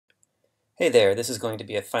Hey there, this is going to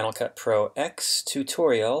be a Final Cut Pro X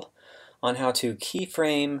tutorial on how to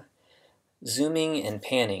keyframe zooming and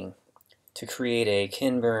panning to create a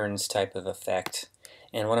Ken Burns type of effect.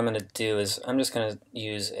 And what I'm going to do is I'm just going to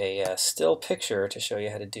use a still picture to show you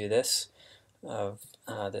how to do this of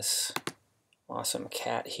this awesome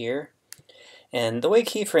cat here. And the way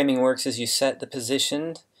keyframing works is you set the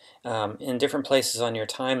position in different places on your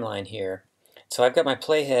timeline here. So I've got my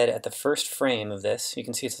playhead at the first frame of this. You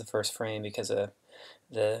can see it's the first frame because of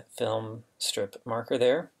the film strip marker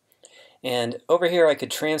there. And over here I could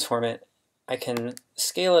transform it. I can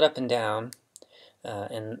scale it up and down.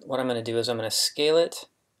 And what I'm going to do is I'm going to scale it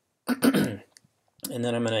and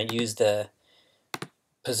then I'm going to use the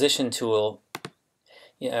position tool,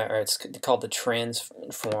 or it's called the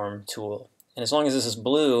transform tool. And as long as this is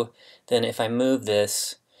blue, then if I move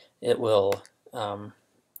this, it will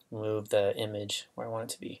move the image where I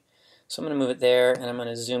want it to be. So I'm going to move it there, and I'm going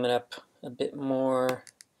to zoom it up a bit more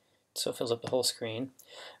so it fills up the whole screen.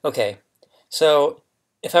 Okay, so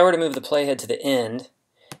if I were to move the playhead to the end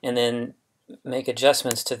and then make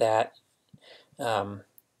adjustments to that,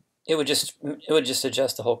 it would just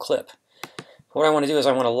adjust the whole clip. What I want to do is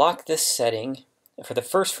I want to lock this setting for the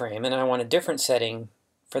first frame, and I want a different setting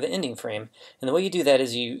for the ending frame. And the way you do that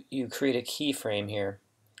is you create a keyframe here.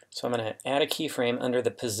 So I'm going to add a keyframe under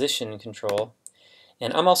the position control,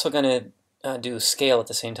 and I'm also going to do scale at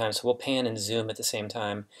the same time, so we'll pan and zoom at the same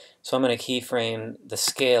time. So I'm going to keyframe the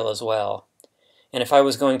scale as well. And if I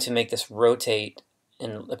was going to make this rotate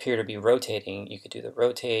and appear to be rotating, you could do the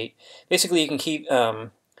rotate. Basically, you can keep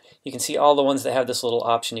you can see all the ones that have this little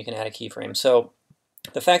option. You can add a keyframe. So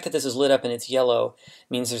the fact that this is lit up and it's yellow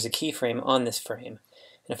means there's a keyframe on this frame.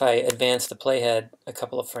 And if I advance the playhead a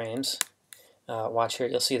couple of frames, watch here,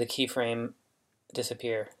 you'll see the keyframe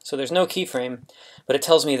disappear. So there's no keyframe, but it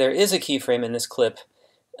tells me there is a keyframe in this clip,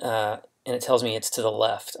 and it tells me it's to the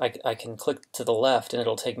left. I can click to the left and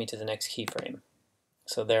it'll take me to the next keyframe.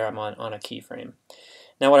 So there I'm on a keyframe.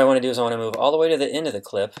 Now what I want to do is I want to move all the way to the end of the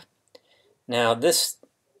clip. Now this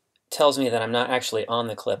tells me that I'm not actually on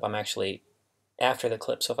the clip, I'm actually after the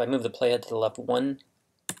clip. So if I move the playhead to the left one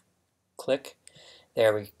click,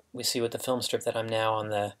 there we see with the film strip that I'm now on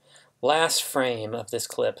the last frame of this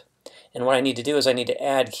clip. And what I need to do is I need to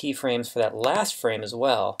add keyframes for that last frame as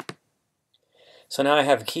well. So now I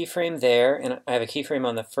have a keyframe there, and I have a keyframe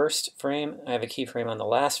on the first frame, I have a keyframe on the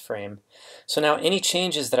last frame. So now any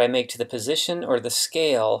changes that I make to the position or the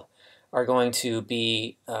scale are going to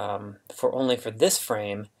be only for this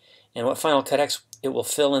frame, and what Final Cut X, it will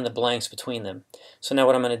fill in the blanks between them. So now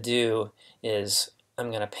what I'm going to do is I'm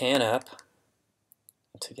going to pan up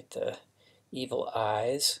to get the evil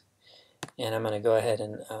eyes, and I'm going to go ahead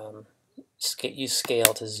and use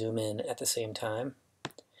scale to zoom in at the same time.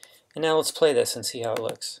 And now let's play this and see how it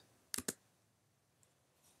looks.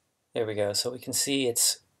 There we go. So we can see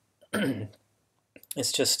it's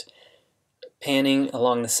it's just panning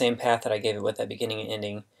along the same path that I gave it with that beginning and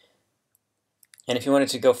ending. And if you wanted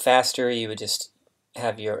to go faster, you would just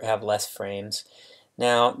have less frames.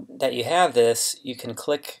 Now that you have this, you can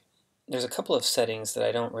click. There's a couple of settings that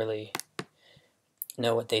I don't really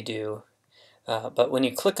know what they do. But when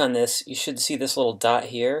you click on this, you should see this little dot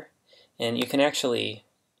here, and you can actually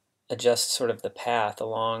adjust sort of the path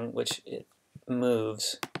along which it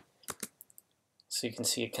moves. So you can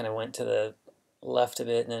see it kind of went to the left of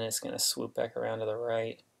it, and then it's going to swoop back around to the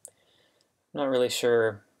right. I'm not really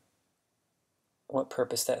sure what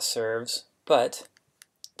purpose that serves, but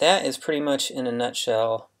that is pretty much in a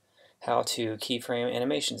nutshell how to keyframe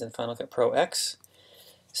animations in Final Cut Pro X.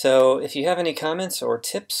 So if you have any comments or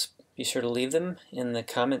tips, be sure to leave them in the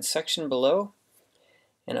comments section below.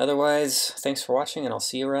 And otherwise, thanks for watching, and I'll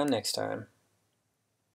see you around next time.